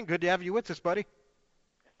Tee to Green. Good to have you with us, buddy.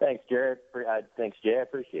 Thanks, Jared. Thanks, Jay. I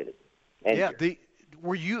appreciate it. And yeah,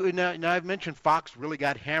 were you now I've mentioned Fox really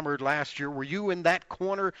got hammered last year. Were you in that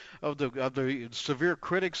corner of the severe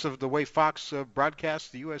critics of the way Fox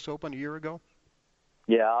broadcast the U.S. Open a year ago?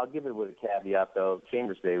 Yeah, I'll give it with a caveat, though.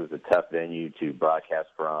 Chambers Bay was a tough venue to broadcast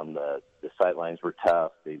from. The sight lines were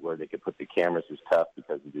tough. Where they could put the cameras was tough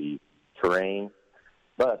because of the terrain.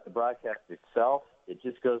 But the broadcast itself, it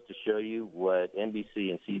just goes to show you what NBC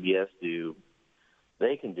and CBS do.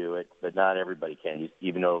 They can do it, but not everybody can,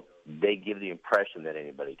 even though they give the impression that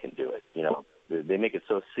anybody can do it. You know, they make it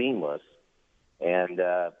so seamless. And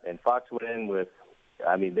Fox went in with,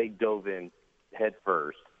 they dove in head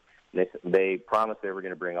first. They promised they were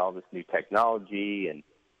going to bring all this new technology and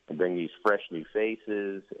bring these fresh new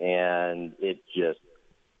faces, and it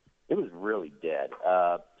was really dead.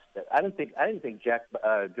 I didn't think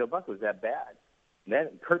Joe Buck was that bad.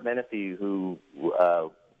 Kurt Menefee, who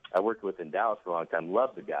I worked with in Dallas for a long time,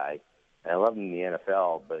 loved the guy, and I loved him in the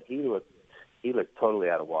NFL, but he looked totally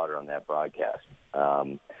out of water on that broadcast.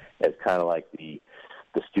 As kind of like the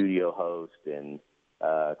studio host, and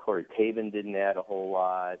Corey Taven didn't add a whole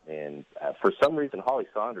lot, and for some reason Holly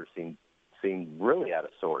Saunders seemed really out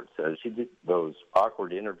of sorts. She did those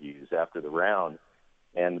awkward interviews after the round,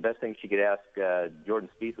 and the best thing she could ask Jordan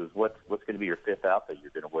Spieth was, what's going to be your fifth outfit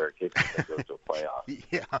you're going to wear in case it goes to a playoff?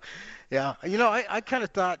 Yeah. You know, I kind of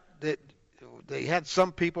thought that they had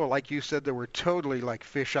some people, like you said, that were totally like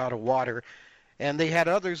fish out of water, and they had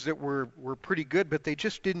others that were pretty good, but they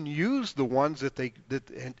just didn't use the ones that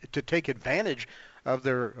to take advantage of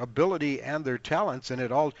their ability and their talents, and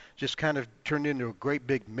it all just kind of turned into a great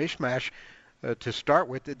big mishmash. To start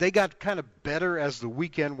with, they got kind of better as the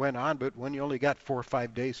weekend went on, but when you only got 4 or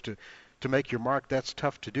 5 days to make your mark, that's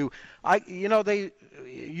tough to do.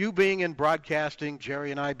 You being in broadcasting,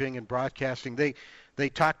 Jerry and I being in broadcasting, they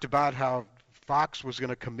talked about how Fox was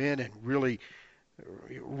going to come in and really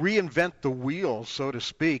reinvent the wheel, so to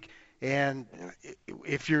speak. And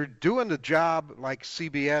if you're doing the job like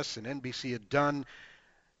CBS and NBC had done,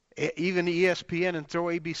 even ESPN, and throw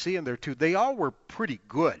ABC in there too, they all were pretty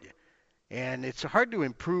good. And it's hard to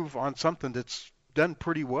improve on something that's done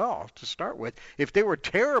pretty well to start with. If they were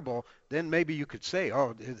terrible, then maybe you could say,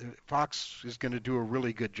 oh, Fox is going to do a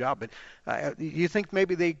really good job. But you think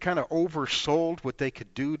maybe they kind of oversold what they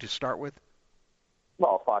could do to start with?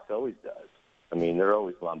 Well, Fox always does. I mean, they're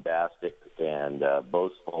always bombastic and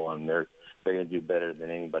boastful, and they're going to do better than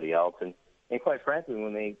anybody else. And quite frankly,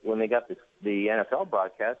 when they got the NFL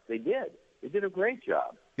broadcast, they did a great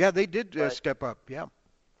job. Yeah, they did step up. Yeah.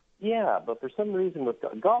 Yeah, but for some reason with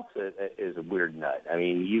golf is a weird nut. I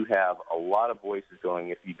mean, you have a lot of voices going.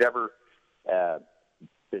 If you've ever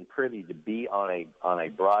been privy to be on a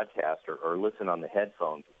broadcast or listen on the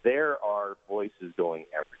headphones, there are voices going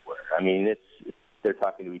everywhere. I mean, they're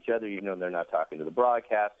talking to each other, even though they're not talking to the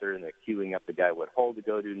broadcaster, and they're queuing up the guy what hole to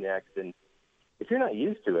go to next. And if you're not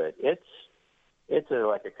used to it, it's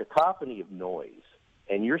like a cacophony of noise,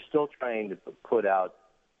 and you're still trying to put out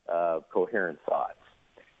coherent thoughts.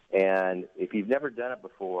 And if you've never done it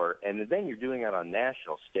before, and then you're doing it on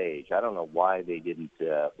national stage, I don't know why they didn't.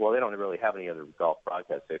 They don't really have any other golf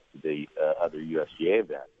broadcasts at the other USGA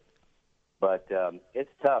events. But it's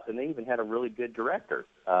tough, and they even had a really good director.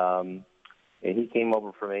 And he came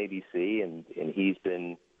over from ABC, and he's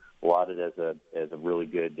been lauded as a really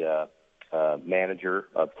good manager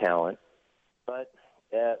of talent. But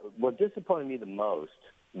what disappointed me the most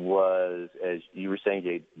was, as you were saying,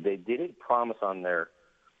 Jay, they didn't promise on their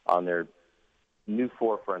new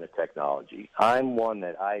forefront of technology. I'm one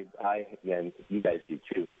that I and you guys do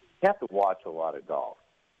too, you have to watch a lot of golf.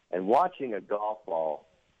 And watching a golf ball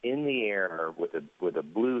in the air with a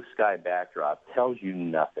blue sky backdrop tells you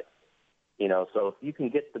nothing. You know, so if you can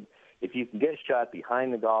get a shot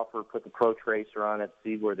behind the golfer, put the Pro Tracer on it,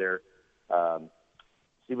 see where they're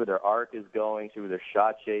see where their arc is going, see where their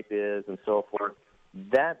shot shape is, and so forth.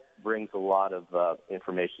 That brings a lot of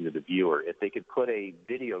information to the viewer. If they could put a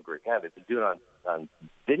video grid, they've been doing it on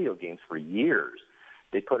video games for years.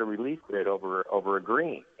 They put a relief grid over a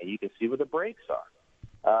green, and you can see where the breaks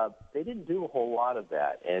are. They didn't do a whole lot of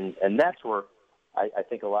that, and that's where I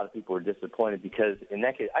think a lot of people are disappointed, because in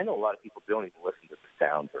that case, I know a lot of people don't even listen to the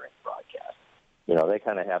sound during the broadcast. You know, they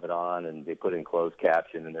kind of have it on and they put in closed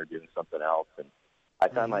caption and they're doing something else. And I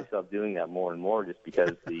find myself doing that more and more just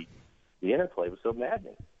because the interplay was so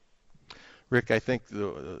maddening. Rick, I think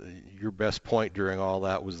your best point during all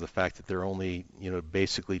that was the fact that they're only,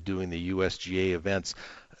 basically doing the USGA events.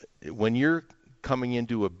 When you're coming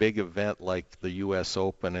into a big event like the U.S.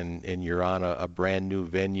 Open and you're on a brand new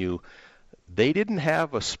venue, they didn't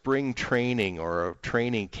have a spring training or a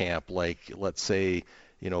training camp like, let's say,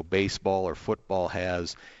 baseball or football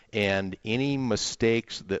has, and any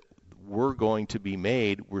mistakes that were going to be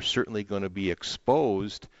made were certainly going to be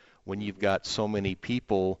exposed when you've got so many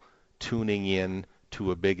people tuning in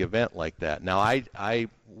to a big event like that. Now, I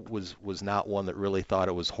was not one that really thought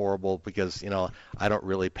it was horrible, because, I don't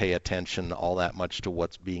really pay attention all that much to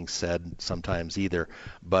what's being said sometimes either.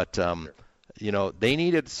 But, they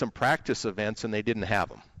needed some practice events, and they didn't have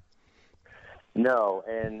them. No,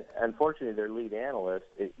 and unfortunately their lead analyst,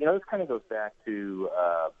 this kind of goes back to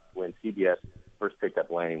when CBS first picked up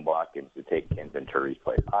Lanny Watkins to take Ken Venturi's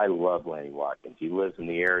place. I love Lanny Watkins. He lives in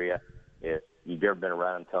the area. If you've ever been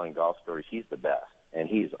around him telling golf stories, he's the best. And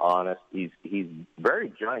he's honest. He's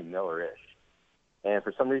very Johnny Miller-ish. And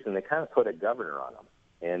for some reason, they kind of put a governor on him.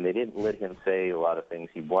 And they didn't let him say a lot of things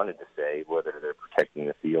he wanted to say, whether they're protecting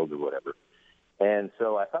the field or whatever. And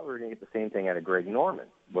so I thought we were going to get the same thing out of Greg Norman,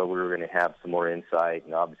 where we were going to have some more insight.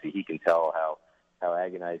 And obviously he can tell how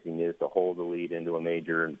agonizing it is to hold the lead into a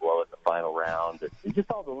major and blow it in the final round. It's just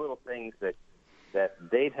all the little things that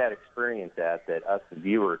they've had experience at that us, the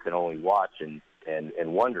viewer, can only watch and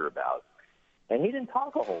wonder about. And he didn't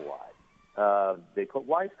talk a whole lot. They put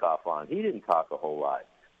Weiskopf on. He didn't talk a whole lot.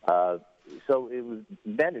 So it was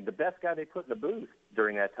Bennett, the best guy they put in the booth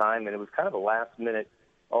during that time, and it was kind of a last-minute,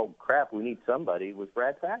 oh, crap, we need somebody, was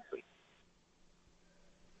Brad Faxley.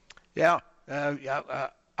 Yeah.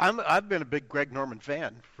 I've been a big Greg Norman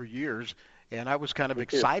fan for years, and I was kind of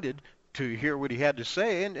excited to hear what he had to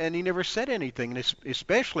say, and he never said anything, and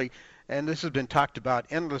especially, and this has been talked about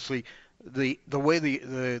endlessly, the way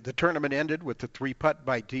the tournament ended with the 3-putt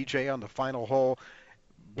by DJ on the final hole,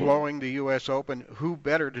 blowing the U.S. Open. Who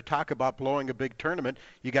better to talk about blowing a big tournament?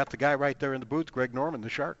 You got the guy right there in the booth, Greg Norman, the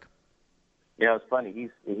Shark. Yeah, it was funny.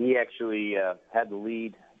 He actually had the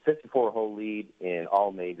lead, 54-hole lead in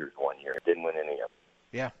all majors one year. Didn't win any of them.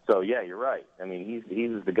 Yeah. So yeah, you're right. I mean, he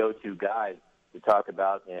was the go-to guy to talk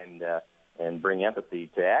about and bring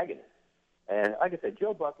empathy to agony. And like I said,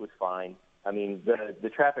 Joe Buck was fine. I mean, the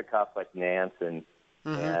traffic cops like Nance and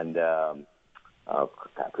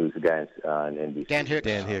who's the guy on NBC? Dan Hicks.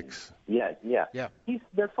 Dan Hicks. Yeah.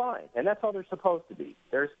 They're fine, and that's all they're supposed to be.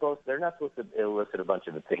 They're not supposed to elicit a bunch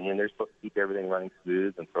of opinion. They're supposed to keep everything running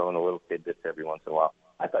smooth and throw in a little tidbits every once in a while.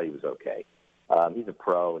 I thought he was okay. He's a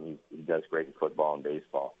pro, and he does great in football and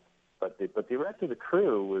baseball. But the rest of the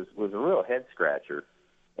crew was a real head scratcher.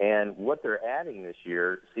 And what they're adding this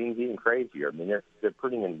year seems even crazier. I mean, they're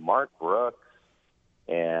putting in Mark Brooks,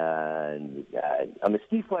 and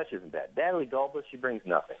Steve Fletcher isn't bad. Natalie Gulbis, she brings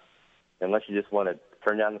nothing, unless you just want to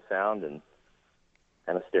turn down the sound and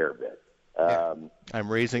kind of stare a bit. I'm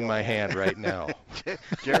raising my hand right now.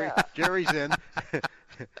 Jerry's in.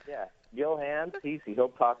 Yeah. Gil Hands, he'll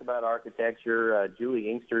talk about architecture. Julie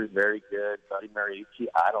Inkster is very good. Buddy Mariucci,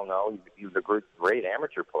 I don't know. He was a great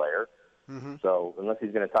amateur player. Mm-hmm. So unless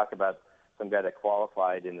he's going to talk about some guy that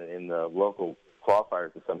qualified in the local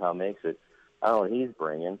qualifiers and somehow makes it, I don't know what he's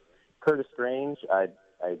bringing. Curtis Strange, I've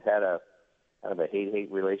had a kind of a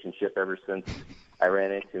hate-hate relationship ever since I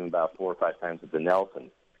ran into him about 4 or 5 times at the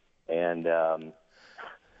Nelson. And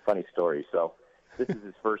funny story. So this is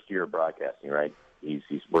his first year of broadcasting, right? He's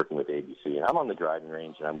working with ABC, and I'm on the driving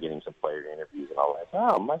range, and I'm getting some player interviews and all that.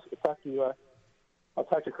 Oh, I'll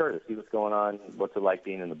talk to Curtis, see what's going on, what's it like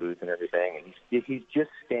being in the booth and everything. And he's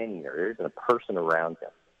just standing there. There isn't a person around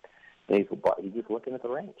him, and he's just looking at the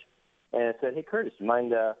range. And I said, "Hey, Curtis, do you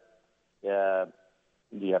mind? Do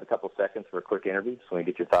you have a couple seconds for a quick interview? Just want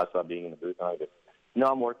to get your thoughts about being in the booth." And I go, "No,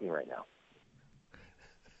 I'm working right now."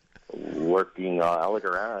 Working on? I look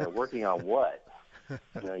around. Working on what?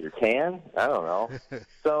 Your tan? I don't know.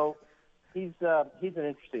 So he's an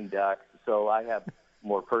interesting duck. So I have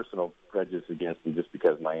more personal prejudice against him just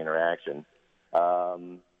because of my interaction.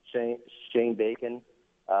 Shane Bacon,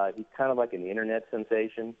 he's kind of like an internet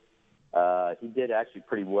sensation. he did actually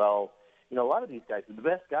pretty well. You know, a lot of these guys, the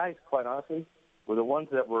best guys, quite honestly, were the ones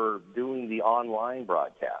that were doing the online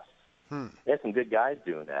broadcasts. They had some good guys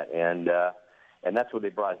doing that, and that's where they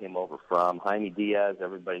brought him over from. Jaime Diaz,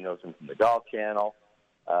 everybody knows him from the Golf Channel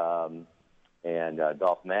and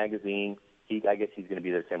Golf Magazine. I guess he's going to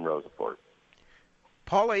be their Tim Rosaport.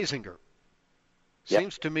 Paul Azinger.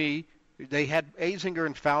 Seems to me they had Azinger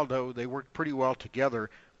and Faldo. They worked pretty well together,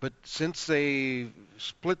 but since they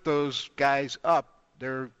split those guys up,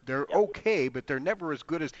 they're okay, but they're never as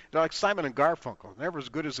good as they're like Simon and Garfunkel. Never as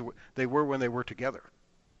good as they were when they were together.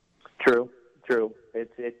 True.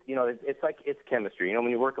 It's chemistry. You know,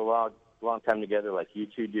 when you work a long time together, like you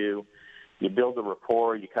two do, you build a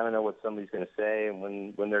rapport. You kind of know what somebody's going to say,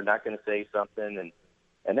 and when they're not going to say something,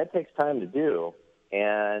 and that takes time to do.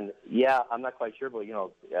 And yeah, I'm not quite sure, but you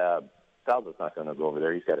know, Faldo's not going to go over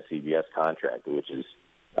there. He's got a CBS contract, which is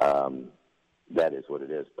that is what it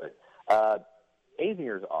is. But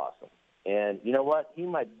Azinger's awesome, and you know what? He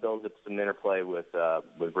might build up some interplay with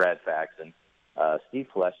Brad Faxon. Steve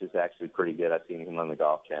Flesh is actually pretty good. I've seen him on the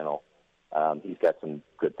Golf Channel. He's got some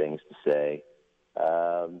good things to say.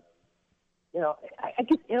 You know, I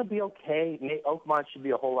guess it'll be okay. Oakmont should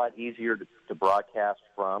be a whole lot easier to broadcast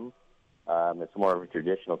from. It's more of a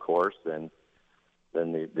traditional course than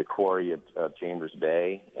the quarry of Chambers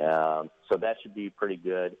Bay. So that should be pretty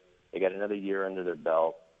good. They got another year under their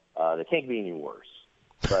belt. They can't be any worse.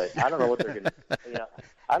 But I don't know what they're going to. You know,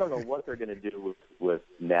 I don't know what they're going to do with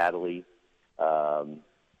Natalie.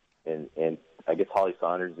 And I guess Holly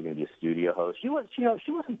Saunders is going to be a studio host. She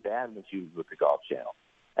wasn't bad when she was with the Golf Channel,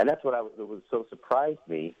 and that's what was so surprised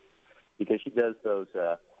me, because she does those.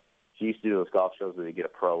 She used to do those golf shows where they get a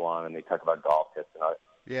pro on and they talk about golf tips and all.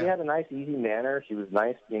 Yeah. She had a nice, easy manner. She was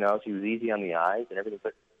nice, you know. She was easy on the eyes and everything.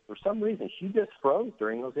 But for some reason, she just froze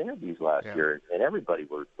during those interviews last year, and everybody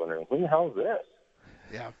was wondering, "Who the hell is this?"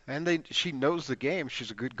 Yeah, and she knows the game. She's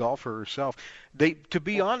a good golfer herself. To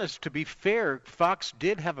be honest, to be fair, Fox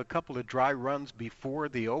did have a couple of dry runs before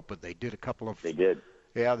the Open. They did a couple of. They did.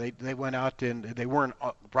 Yeah, they went out and they weren't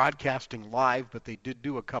broadcasting live, but they did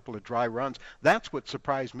do a couple of dry runs. That's what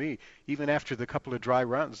surprised me. Even after the couple of dry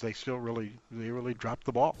runs, they still really dropped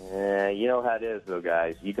the ball. You know how it is, though,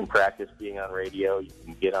 guys. You can practice being on radio. You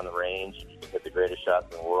can get on the range. You can hit the greatest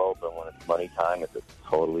shots in the world. But when it's money time, it's a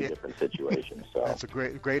totally different situation. So that's a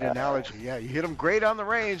great analogy. Yeah, you hit them great on the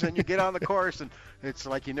range, and you get on the course, and it's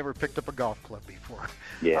like you never picked up a golf club before.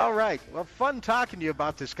 Yeah. All right. Well, fun talking to you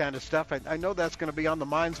about this kind of stuff. I know that's going to be on the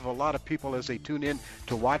minds of a lot of people as they tune in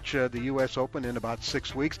to watch the U.S. Open in about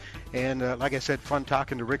 6 weeks. And like I said, fun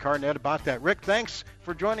talking to Rick Arnett about that. Rick, thanks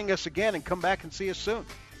for joining us again, and come back and see us soon.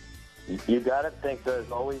 You got it. Thanks as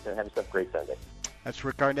always, and have yourself a great Sunday. That's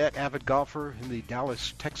Rick Arnett, avid golfer in the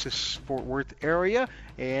Dallas, Texas, Fort Worth area,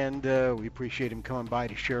 and we appreciate him coming by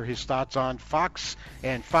to share his thoughts on Fox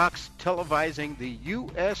and Fox televising the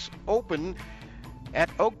U.S. Open at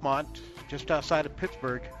Oakmont, just outside of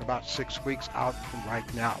Pittsburgh, about 6 weeks out from right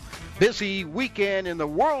now. Busy weekend in the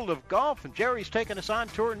world of golf, and Jerry's taking us on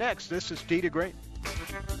tour next. This is Tee to Green.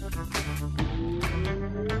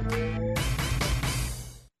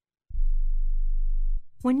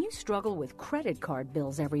 When you struggle with credit card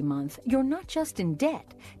bills every month, you're not just in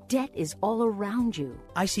debt. Debt is all around you.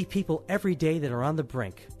 I see people every day that are on the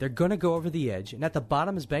brink. They're going to go over the edge, and at the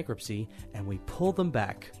bottom is bankruptcy, and we pull them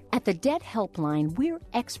back. At the Debt Helpline, we're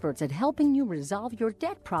experts at helping you resolve your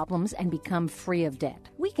debt problems and become free of debt.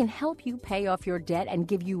 We can help you pay off your debt and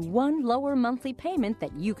give you one lower monthly payment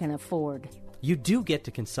that you can afford. You do get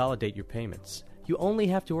to consolidate your payments. You only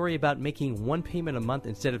have to worry about making one payment a month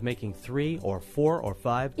instead of making 3 or 4 or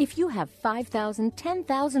 5. If you have $5,000,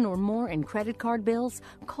 $10,000 or more in credit card bills,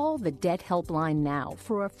 call the Debt Helpline now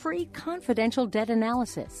for a free confidential debt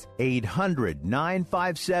analysis.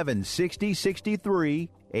 800-957-6063.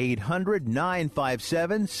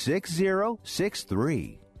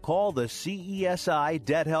 800-957-6063. Call the CESI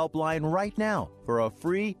Debt Helpline right now for a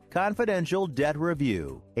free confidential debt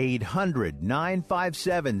review.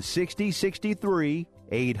 800-957-6063.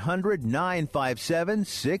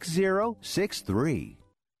 800-957-6063.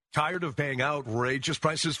 Tired of paying outrageous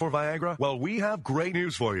prices for Viagra? Well, we have great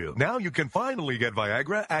news for you. Now you can finally get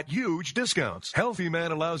Viagra at huge discounts. Healthy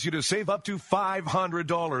Man allows you to save up to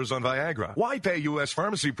 $500 on Viagra. Why pay U.S.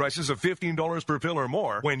 pharmacy prices of $15 per pill or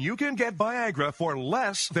more when you can get Viagra for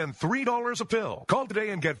less than $3 a pill? Call today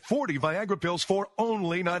and get 40 Viagra pills for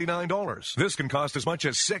only $99. This can cost as much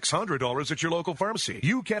as $600 at your local pharmacy.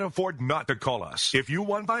 You can't afford not to call us. If you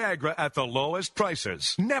want Viagra at the lowest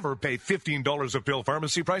prices, never pay $15 a pill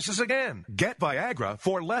pharmacy prices prices again. Get Viagra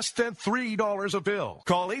for less than $3 a pill.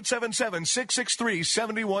 Call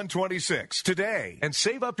 877-663-7126 today and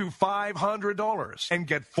save up to $500 and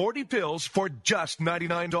get 40 pills for just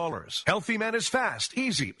 $99. Healthy Man is fast,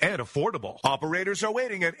 easy, and affordable. Operators are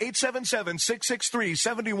waiting at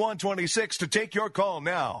 877-663-7126 to take your call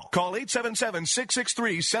now. Call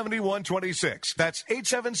 877-663-7126. That's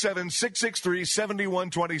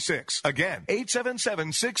 877-663-7126. Again,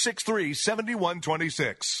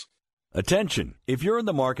 877-663-7126. Attention! If you're in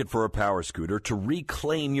the market for a power scooter to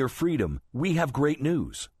reclaim your freedom, we have great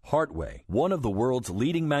news. Hartway, one of the world's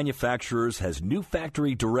leading manufacturers, has new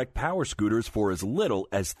factory direct power scooters for as little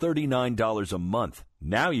as $39 a month.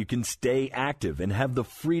 Now you can stay active and have the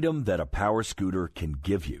freedom that a power scooter can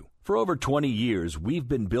give you. For over 20 years, we've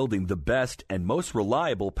been building the best and most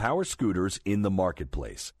reliable power scooters in the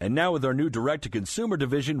marketplace. And now with our new direct-to-consumer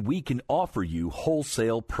division, we can offer you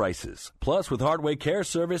wholesale prices. Plus, with Hartway Care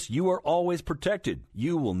Service, you are always protected.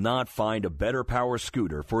 You will not find a better power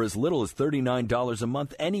scooter for as little as $39 a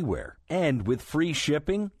month anywhere. And with free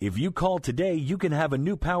shipping, if you call today, you can have a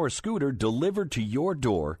new power scooter delivered to your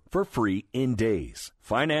door for free in days.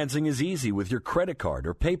 Financing is easy with your credit card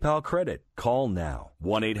or PayPal credit. Call now.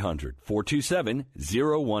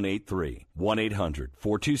 1-800-427-0183.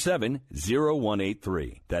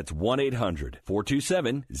 1-800-427-0183. That's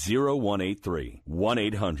 1-800-427-0183.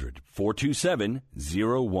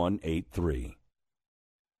 1-800-427-0183.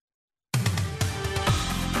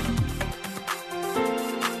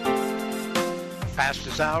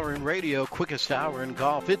 Fastest hour in radio, quickest hour in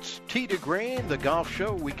golf. It's Tee to Green, the golf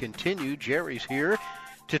show. We continue. Jerry's here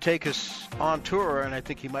to take us on tour, and I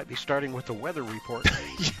think he might be starting with the weather report.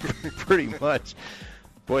 Pretty much.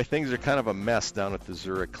 Boy, things are kind of a mess down at the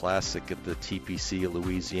Zurich Classic at the TPC of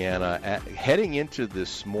Louisiana. Heading into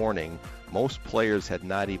this morning, most players had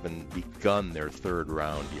not even begun their third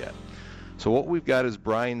round yet. So what we've got is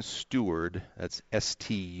Brian Stuard, that's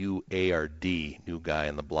S-T-U-A-R-D, new guy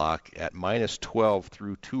in the block, at minus 12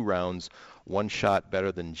 through 2 rounds, one shot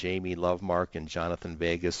better than Jamie Lovemark and Jonathan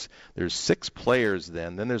Vegas. There's 6 players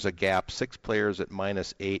then there's a gap, 6 players at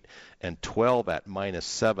minus 8 and 12 at minus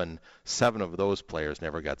 7. 7 of those players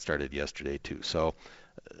never got started yesterday too. So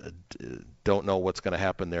don't know what's going to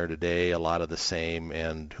happen there today, a lot of the same,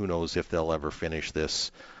 and who knows if they'll ever finish this.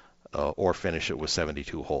 Or finish it with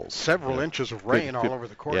 72 holes. Several inches of rain all over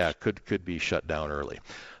the course. Yeah, could be shut down early.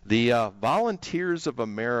 The Volunteers of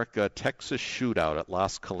America Texas Shootout at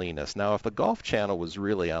Las Colinas. Now, if the Golf Channel was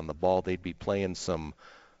really on the ball, they'd be playing some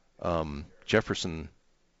Jefferson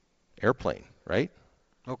Airplane, right?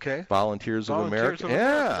 Okay. Volunteers of America.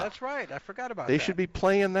 Yeah. That's right. I forgot about that. They should be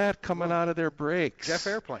playing that coming out of their breaks. Jeff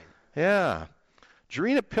Airplane. Yeah.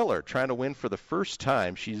 Jarena Pillar trying to win for the first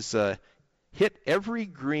time. She's hit every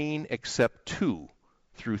green except 2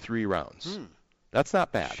 through 3 rounds. That's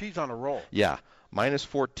not bad. She's on a roll. Yeah. Minus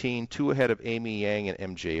 14, 2 ahead of Amy Yang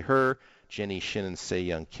and MJ Her. Jenny Shin and Se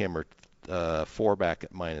Young Kim are 4 back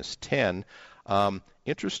at minus 10.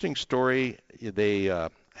 Interesting story. They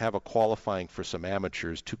have a qualifying for some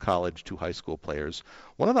amateurs, 2 college, 2 high school players.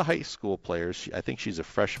 One of the high school players, I think she's a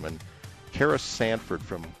freshman, Kara Sanford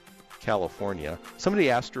from California. Somebody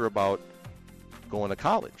asked her about going to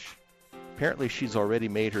college. Apparently, she's already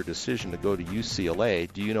made her decision to go to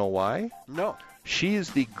UCLA. Do you know why? No. She is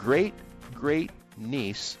the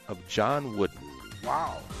great-great-niece of John Wooden.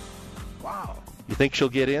 Wow. You think she'll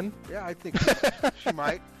get in? Yeah, I think she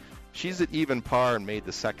might. She's at even par and made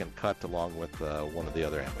the second cut along with one of the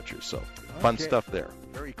other amateurs. So fun stuff there.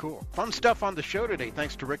 Very cool. Fun stuff on the show today.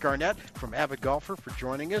 Thanks to Rick Arnett from Avid Golfer for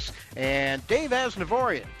joining us. And Dave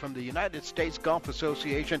Asnavorian from the United States Golf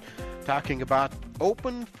Association talking about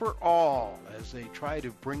Open for All as they try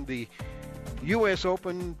to bring the U.S.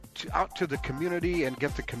 Open out to the community and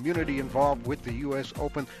get the community involved with the U.S.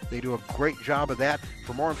 Open. They do a great job of that.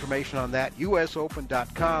 For more information on that,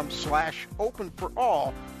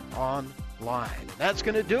 usopen.com/openforall online. And that's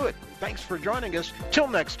going to do it. Thanks for joining us. Till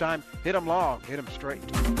next time, hit 'em long, hit 'em straight.